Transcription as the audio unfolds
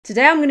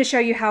Today I'm going to show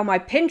you how my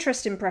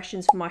Pinterest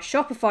impressions for my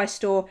Shopify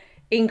store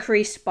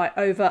increased by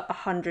over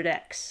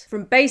 100x.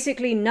 From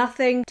basically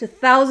nothing to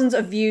thousands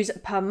of views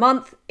per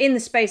month in the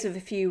space of a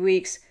few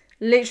weeks,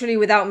 literally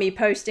without me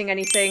posting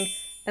anything.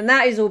 And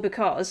that is all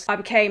because I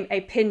became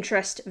a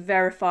Pinterest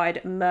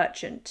verified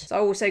merchant. So I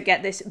also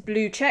get this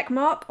blue check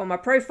mark on my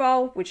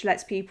profile, which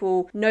lets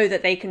people know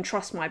that they can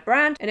trust my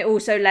brand. And it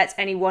also lets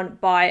anyone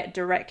buy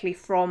directly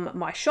from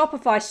my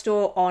Shopify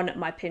store on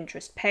my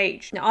Pinterest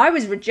page. Now, I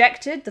was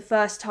rejected the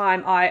first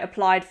time I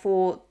applied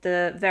for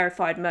the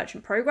verified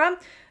merchant program.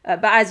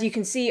 But as you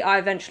can see, I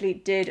eventually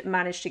did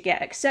manage to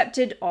get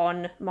accepted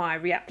on my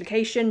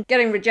reapplication.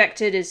 Getting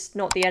rejected is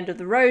not the end of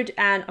the road,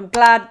 and I'm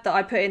glad that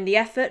I put in the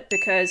effort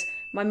because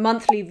my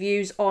monthly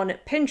views on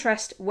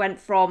Pinterest went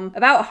from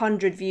about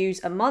 100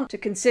 views a month to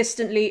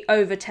consistently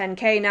over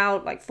 10k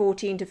now, like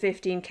 14 to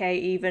 15k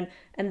even.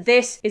 And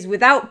this is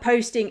without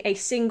posting a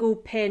single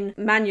pin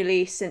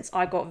manually since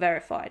I got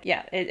verified.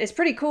 Yeah, it's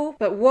pretty cool,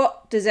 but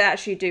what does it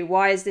actually do?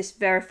 Why is this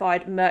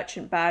verified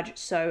merchant badge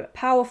so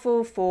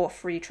powerful for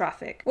free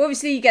traffic? Well,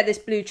 obviously you get this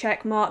blue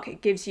check mark.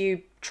 It gives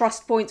you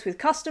trust points with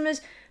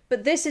customers,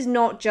 but this is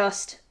not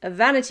just a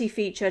vanity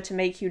feature to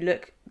make you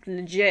look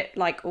legit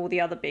like all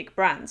the other big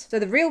brands. So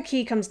the real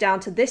key comes down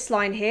to this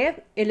line here,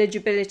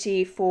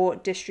 eligibility for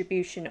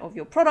distribution of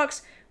your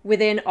products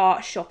within our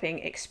shopping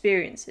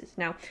experiences.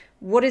 Now,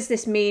 what does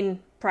this mean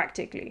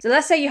practically? So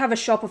let's say you have a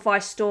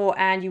Shopify store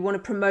and you want to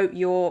promote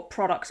your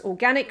products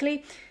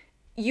organically.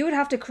 You would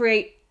have to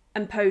create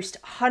and post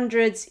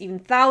hundreds, even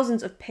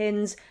thousands of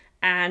pins,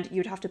 and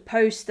you'd have to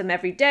post them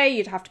every day.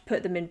 You'd have to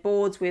put them in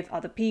boards with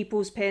other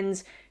people's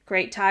pins,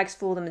 create tags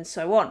for them, and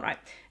so on, right?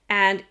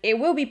 And it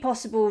will be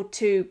possible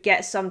to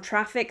get some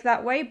traffic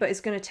that way, but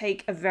it's going to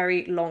take a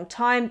very long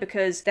time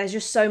because there's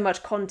just so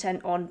much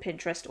content on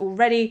Pinterest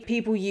already.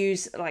 People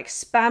use like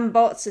spam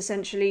bots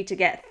essentially to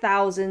get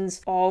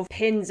thousands of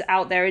pins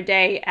out there a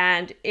day,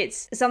 and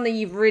it's something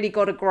you've really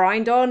got to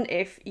grind on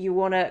if you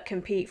want to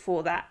compete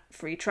for that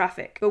free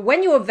traffic. But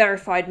when you're a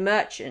verified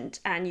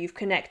merchant and you've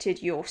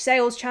connected your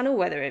sales channel,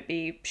 whether it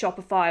be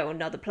Shopify or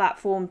another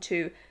platform,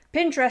 to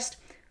Pinterest,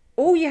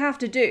 all you have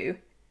to do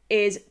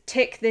is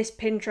tick this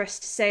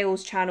Pinterest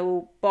sales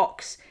channel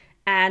box,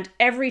 and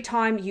every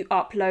time you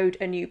upload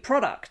a new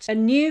product, a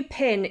new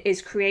pin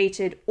is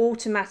created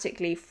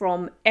automatically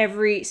from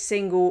every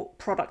single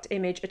product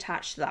image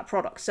attached to that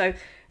product. So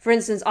for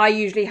instance, I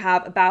usually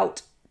have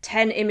about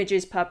 10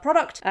 images per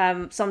product,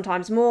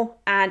 sometimes more,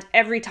 and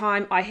every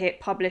time I hit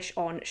publish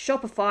on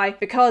Shopify,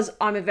 because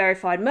I'm a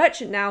verified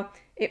merchant now,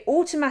 it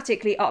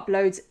automatically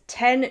uploads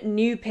 10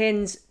 new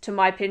pins to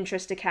my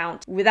Pinterest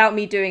account without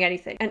me doing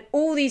anything. And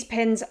all these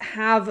pins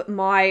have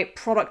my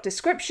product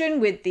description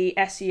with the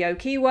SEO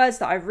keywords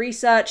that I've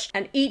researched,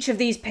 and each of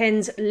these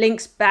pins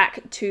links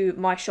back to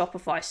my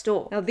Shopify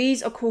store. Now,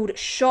 these are called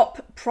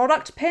shop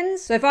product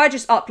pins. So if I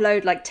just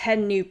upload like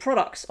 10 new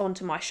products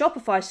onto my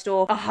Shopify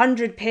store,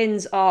 100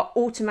 pins are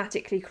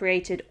automatically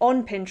created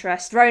on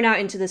Pinterest, thrown out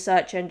into the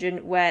search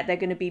engine where they're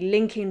going to be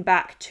linking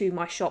back to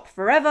my shop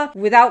forever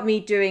without me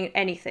doing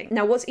anything.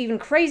 Now, what's even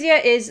crazier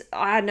is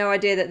I had no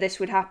idea that this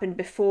would happen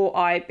before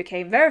I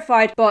became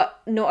verified, but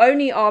not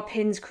only are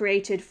pins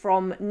created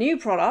from new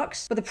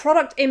products, but the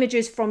product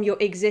images from your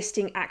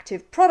existing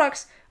active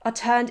products are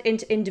turned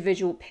into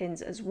individual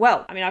pins as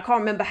well. I mean, I can't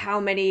remember how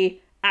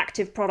many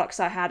active products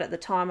I had at the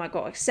time I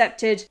got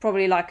accepted,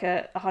 probably like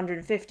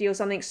 150 or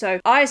something. So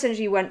I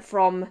essentially went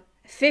from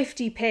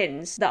 50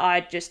 pins that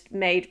I just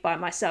made by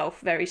myself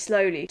very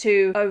slowly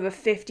to over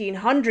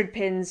 1,500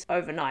 pins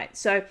overnight.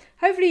 So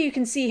hopefully you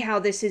can see how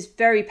this is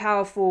very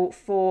powerful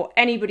for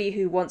anybody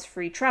who wants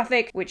free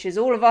traffic, which is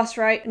all of us,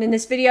 right? And in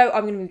this video,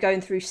 I'm going to be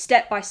going through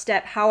step by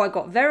step how I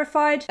got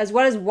verified, as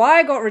well as why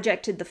I got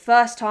rejected the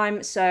first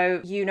time, so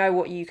you know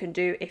what you can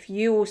do if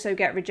you also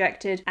get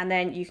rejected, and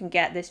then you can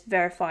get this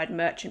verified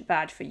merchant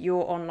badge for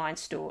your online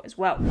store as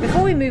well.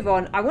 Before we move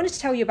on, I wanted to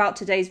tell you about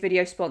today's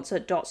video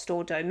sponsor,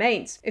 .store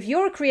domains. If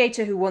you're a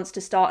creator who wants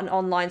to start an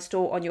online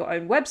store on your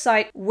own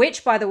website,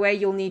 which by the way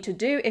you'll need to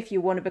do if you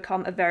want to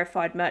become a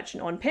verified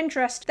merchant on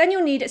Pinterest, then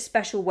you'll need a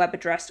special web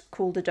address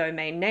called a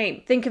domain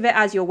name. Think of it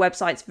as your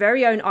website's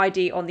very own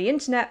ID on the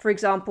internet, for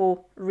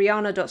example,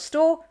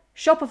 rihanna.store,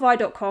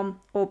 shopify.com,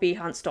 or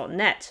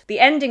behance.net. The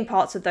ending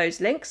parts of those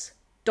links,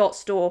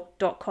 .store,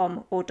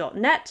 .com, or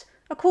 .net,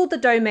 are called the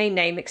domain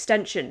name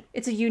extension.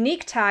 It's a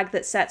unique tag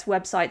that sets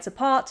websites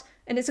apart,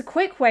 and it's a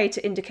quick way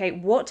to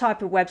indicate what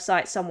type of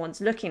website someone's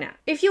looking at.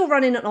 If you're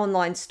running an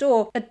online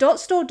store, a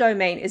 .store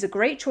domain is a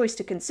great choice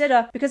to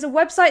consider because a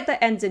website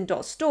that ends in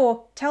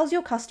 .store tells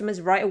your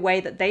customers right away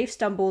that they've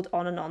stumbled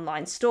on an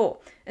online store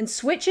and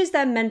switches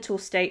their mental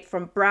state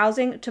from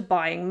browsing to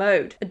buying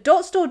mode.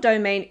 A .store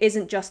domain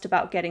isn't just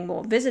about getting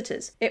more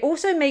visitors. It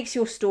also makes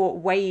your store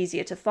way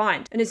easier to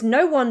find. And it's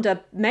no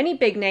wonder many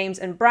big names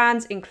and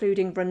brands,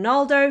 including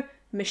Ronaldo,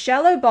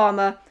 Michelle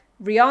Obama,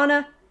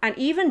 Rihanna, and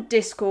even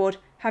Discord,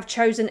 have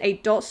chosen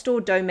a .store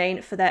domain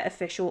for their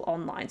official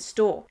online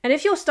store. And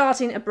if you're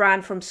starting a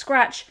brand from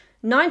scratch,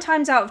 9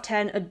 times out of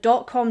 10, a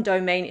 .com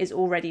domain is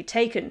already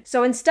taken.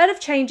 So instead of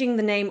changing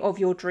the name of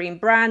your dream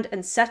brand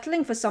and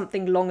settling for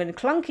something long and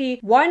clunky,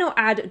 why not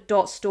add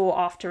 .store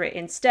after it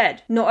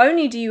instead? Not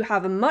only do you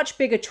have a much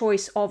bigger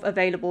choice of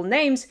available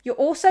names, you're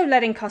also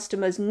letting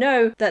customers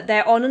know that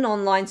they're on an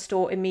online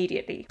store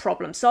immediately.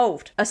 Problem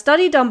solved. A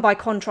study done by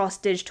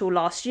Contrast Digital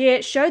last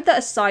year showed that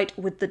a site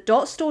with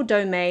the .store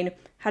domain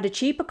had a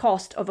cheaper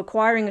cost of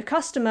acquiring a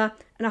customer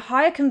and a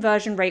higher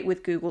conversion rate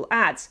with Google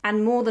Ads,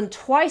 and more than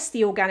twice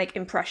the organic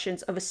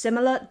impressions of a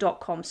similar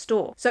 .com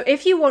store. So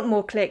if you want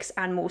more clicks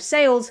and more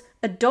sales,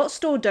 a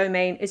 .store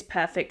domain is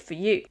perfect for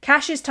you.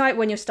 Cash is tight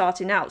when you're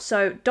starting out,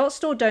 so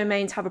 .store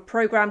domains have a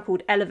program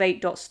called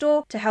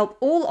Elevate.store to help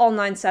all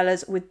online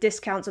sellers with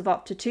discounts of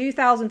up to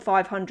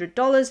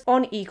 $2,500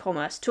 on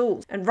e-commerce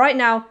tools. And right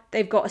now,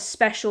 they've got a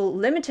special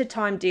limited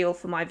time deal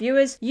for my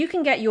viewers. You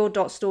can get your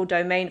 .store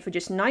domain for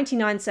just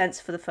 99 cents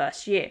for the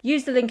first year.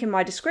 Use the link in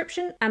my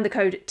description and the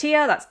code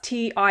TIA, that's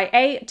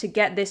TIA, to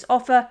get this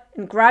offer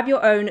and grab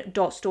your own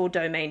 .store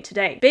domain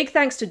today. Big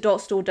thanks to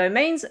 .store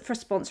domains for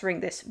sponsoring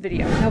this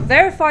video. Now,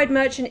 verified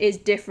merchant is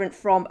different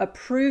from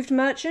approved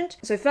merchant.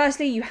 So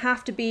firstly, you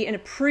have to be an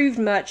approved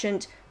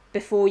merchant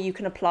before you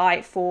can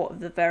apply for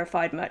the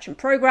verified merchant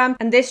program.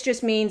 And this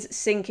just means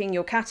syncing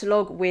your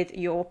catalog with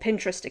your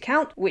Pinterest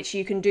account, which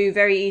you can do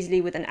very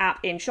easily with an app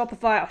in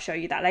Shopify. I'll show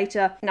you that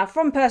later. Now,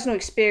 from personal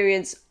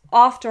experience,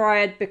 after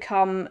I had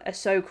become a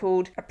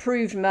so-called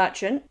approved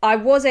merchant, I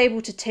was able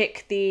to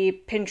tick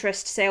the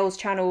Pinterest sales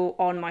channel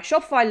on my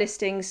Shopify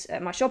listings,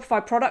 my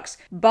Shopify products,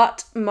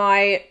 but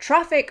my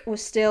traffic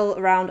was still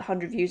around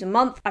 100 views a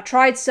month. I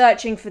tried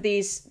searching for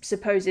these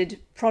supposed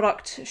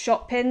product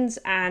shop pins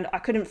and I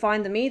couldn't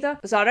find them either.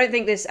 So I don't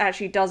think this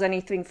actually does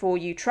anything for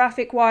you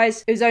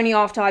traffic-wise. It was only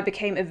after I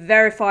became a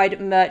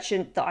verified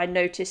merchant that I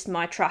noticed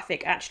my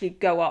traffic actually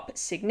go up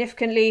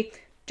significantly,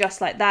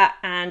 just like that,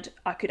 and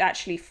I could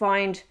actually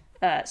find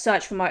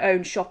search for my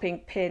own shopping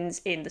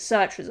pins in the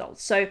search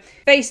results. So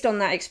based on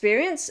that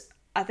experience,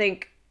 I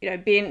think,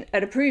 being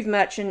an approved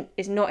merchant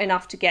is not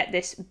enough to get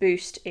this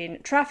boost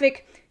in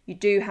traffic. You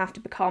do have to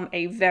become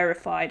a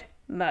verified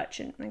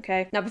merchant.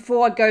 Okay. Now,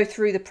 before I go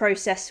through the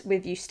process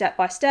with you step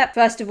by step,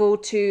 first of all,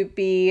 to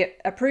be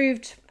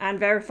approved and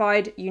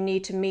verified, you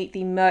need to meet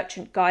the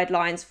merchant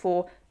guidelines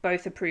for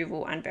both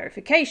approval and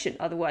verification.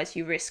 Otherwise,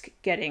 you risk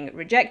getting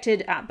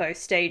rejected at both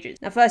stages.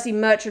 Now, firstly,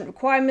 merchant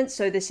requirements.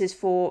 So this is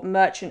for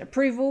merchant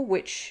approval,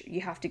 which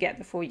you have to get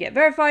before you get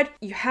verified.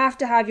 You have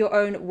to have your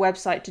own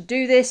website to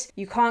do this.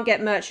 You can't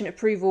get merchant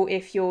approval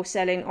if you're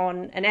selling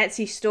on an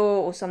Etsy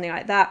store or something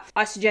like that.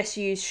 I suggest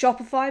you use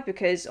Shopify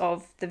because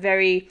of the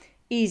very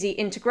easy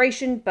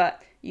integration,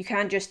 but you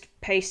can just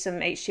paste some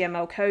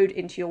HTML code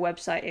into your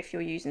website if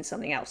you're using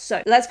something else.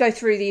 So let's go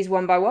through these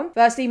one by one.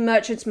 Firstly,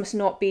 merchants must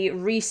not be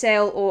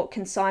resale or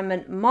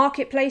consignment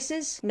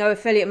marketplaces. No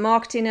affiliate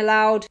marketing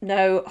allowed.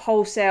 No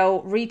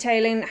wholesale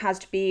retailing. It has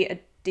to be a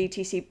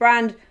DTC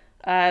brand.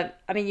 I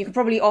mean, you can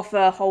probably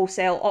offer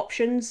wholesale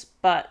options,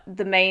 but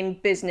the main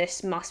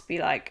business must be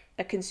like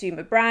a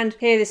consumer brand.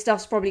 Here, this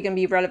stuff's probably going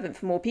to be relevant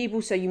for more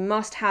people. So you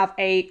must have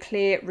a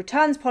clear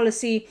returns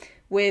policy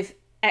with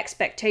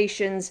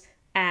expectations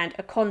and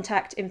a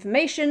contact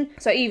information.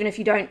 So even if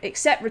you don't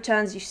accept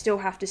returns, you still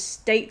have to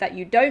state that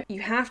you don't.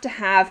 You have to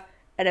have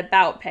an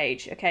about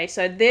page. Okay,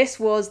 so this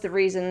was the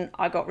reason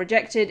I got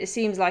rejected. It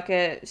seems like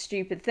a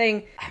stupid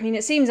thing. I mean,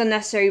 it seems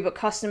unnecessary, but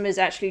customers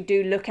actually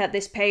do look at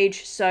this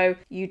page. So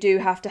you do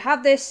have to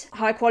have this.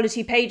 High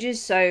quality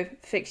pages, so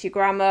fix your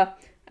grammar.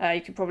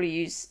 You could probably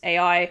use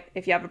AI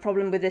if you have a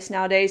problem with this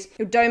nowadays.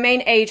 Your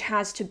domain age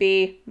has to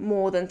be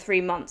more than 3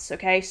 months,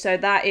 okay? So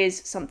that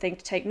is something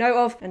to take note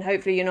of, and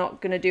hopefully you're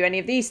not going to do any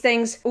of these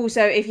things.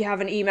 Also, if you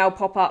have an email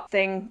pop-up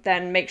thing,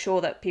 then make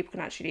sure that people can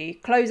actually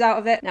close out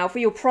of it. Now, for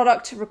your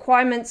product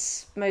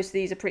requirements, most of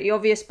these are pretty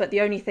obvious, but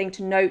the only thing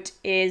to note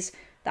is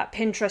that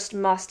Pinterest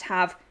must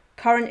have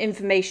current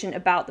information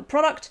about the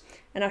product,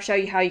 and I'll show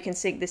you how you can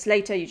sync this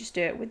later. You just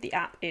do it with the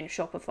app in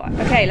Shopify.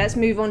 Okay, let's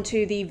move on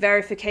to the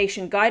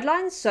verification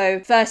guidelines. So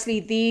firstly,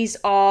 these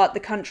are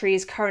the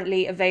countries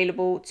currently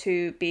available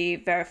to be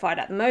verified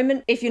at the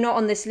moment. If you're not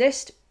on this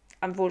list,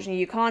 unfortunately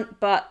you can't,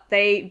 but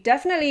they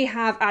definitely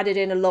have added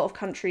in a lot of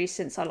countries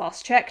since I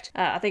last checked.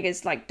 I think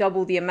it's like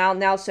double the amount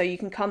now, so you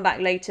can come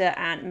back later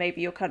and maybe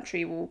your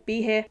country will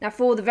be here. Now,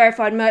 for the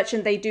verified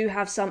merchant, they do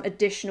have some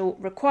additional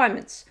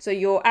requirements. So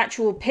your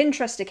actual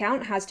Pinterest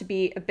account has to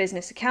be a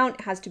business account.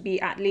 It has to be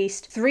at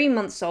least 3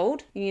 months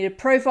old. You need a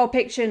profile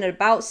picture and an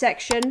about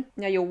section.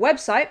 Now, your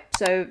website,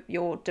 so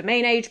your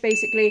domain age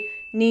basically,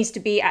 needs to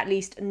be at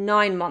least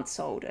 9 months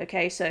old.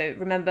 Okay, so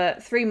remember,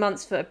 3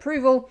 months for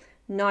approval,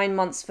 9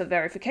 months for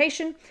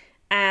verification,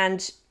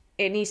 and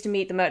it needs to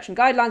meet the merchant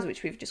guidelines,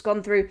 which we've just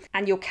gone through,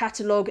 and your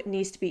catalog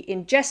needs to be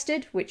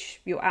ingested,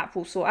 which your app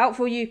will sort out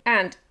for you.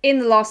 And in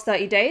the last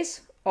 30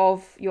 days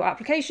of your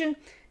application,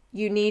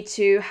 you need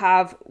to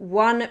have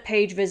 1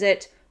 page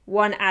visit,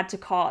 1 add to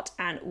cart,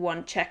 and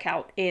 1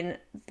 checkout in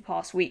the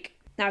past week.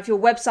 Now, if your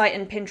website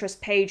and Pinterest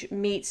page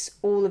meets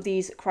all of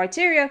these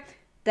criteria,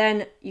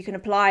 then you can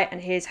apply, and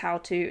here's how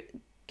to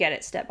get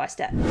it step by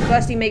step.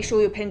 Firstly, make sure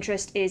your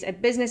Pinterest is a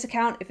business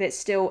account. If it's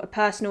still a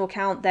personal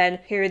account, then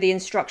here are the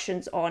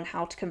instructions on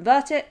how to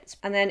convert it.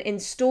 And then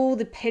install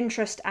the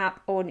Pinterest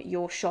app on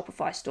your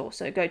Shopify store.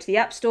 So go to the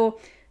App Store,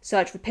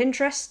 search for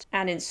Pinterest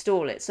and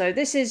install it. So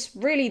this is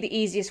really the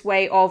easiest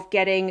way of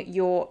getting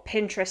your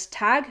Pinterest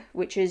tag,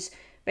 which is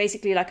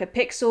basically like a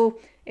pixel.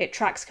 It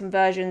tracks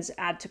conversions,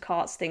 add to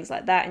carts, things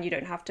like that, and you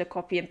don't have to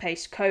copy and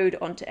paste code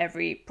onto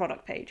every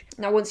product page.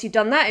 Now, once you've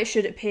done that, it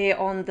should appear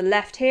on the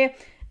left here,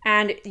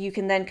 and you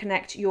can then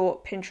connect your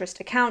Pinterest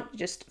account.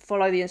 Just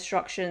follow the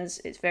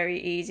instructions. It's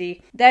very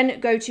easy. Then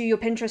go to your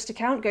Pinterest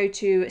account, go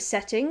to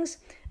settings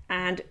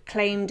and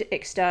claimed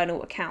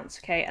external accounts,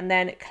 okay? And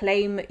then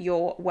claim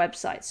your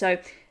website. So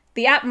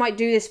the app might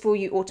do this for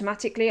you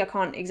automatically. I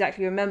can't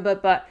exactly remember,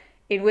 but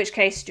in which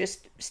case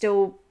just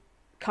still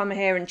come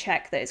here and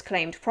check that it's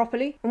claimed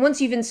properly. And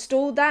once you've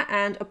installed that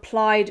and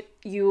applied,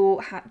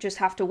 you'll just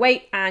have to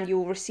wait, and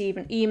you'll receive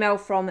an email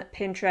from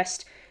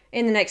Pinterest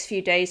in the next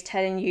few days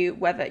telling you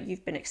whether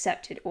you've been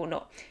accepted or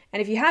not.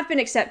 And if you have been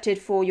accepted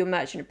for your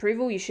merchant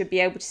approval, you should be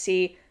able to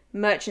see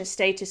merchant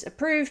status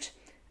approved,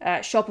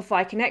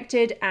 Shopify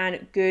connected,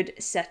 and good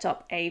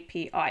setup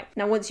API.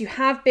 Now, once you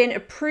have been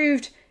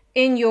approved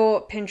in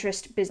your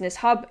Pinterest Business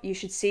Hub, you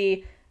should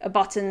see a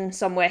button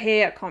somewhere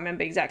here. I can't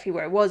remember exactly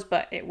where it was,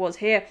 but it was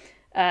here.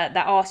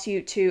 That asks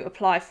you to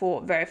apply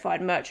for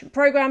verified merchant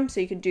program. So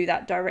you can do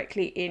that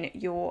directly in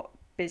your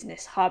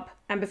Business Hub.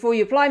 And before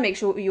you apply, make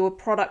sure your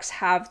products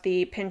have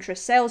the Pinterest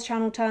sales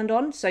channel turned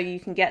on, so you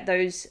can get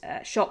those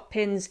shop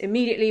pins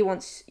immediately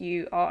once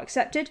you are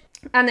accepted.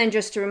 And then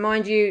just to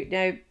remind you,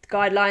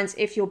 guidelines,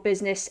 if your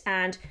business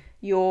and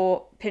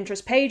your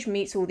Pinterest page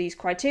meets all these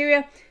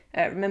criteria,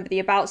 remember the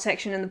about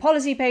section and the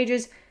policy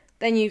pages,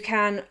 then you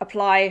can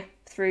apply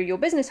through your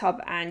Business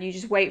Hub, and you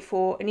just wait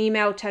for an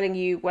email telling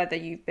you whether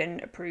you've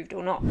been approved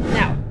or not.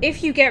 Now,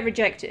 if you get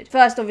rejected,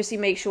 first obviously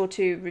make sure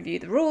to review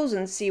the rules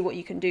and see what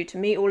you can do to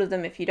meet all of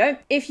them if you don't.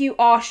 If you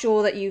are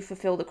sure that you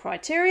fulfill the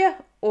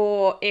criteria,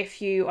 or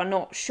if you are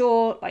not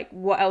sure like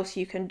what else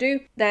you can do,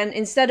 then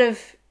instead of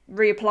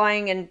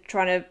reapplying and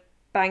trying to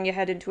bang your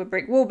head into a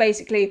brick wall,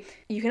 basically,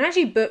 you can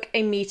actually book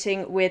a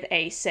meeting with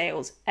a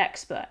sales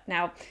expert.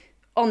 Now,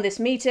 on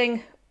this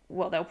meeting,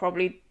 what they'll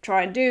probably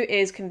try and do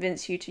is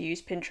convince you to use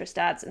Pinterest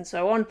ads and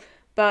so on.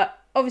 But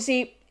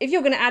obviously, if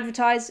you're going to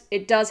advertise,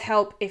 it does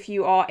help if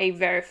you are a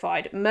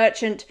verified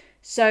merchant.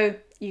 So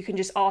you can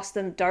just ask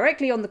them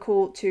directly on the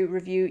call to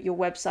review your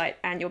website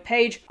and your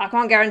page. I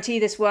can't guarantee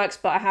this works,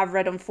 but I have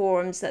read on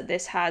forums that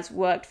this has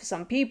worked for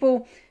some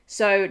people.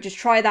 So just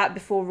try that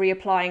before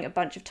reapplying a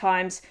bunch of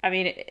times. I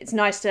mean, it's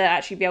nice to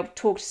actually be able to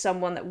talk to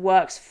someone that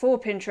works for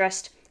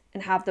Pinterest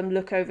and have them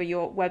look over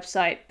your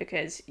website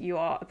because you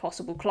are a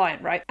possible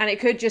client, right? And it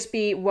could just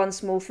be one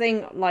small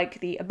thing like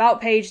the about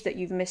page that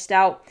you've missed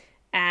out,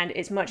 and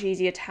it's much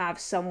easier to have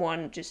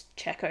someone just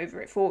check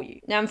over it for you.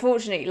 Now,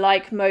 unfortunately,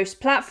 like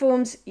most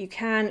platforms, you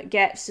can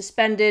get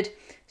suspended,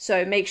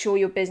 so make sure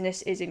your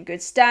business is in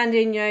good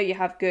standing, you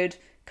have good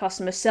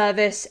customer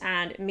service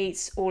and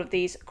meets all of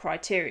these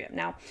criteria.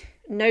 Now,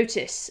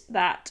 notice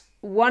that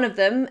one of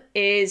them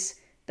is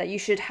that you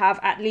should have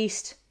at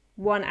least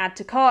one add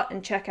to cart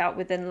and checkout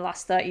within the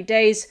last 30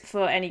 days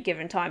for any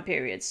given time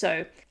period.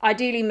 So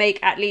ideally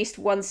make at least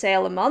one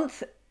sale a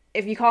month.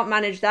 If you can't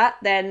manage that,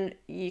 then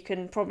you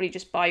can probably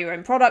just buy your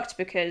own product,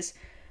 because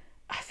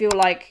I feel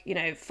like,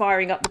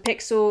 firing up the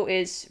pixel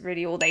is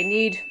really all they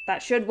need.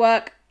 That should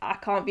work. I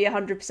can't be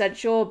 100%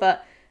 sure,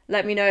 but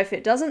let me know if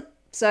it doesn't.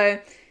 So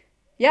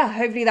yeah,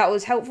 hopefully that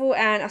was helpful,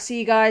 and I'll see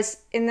you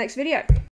guys in the next video.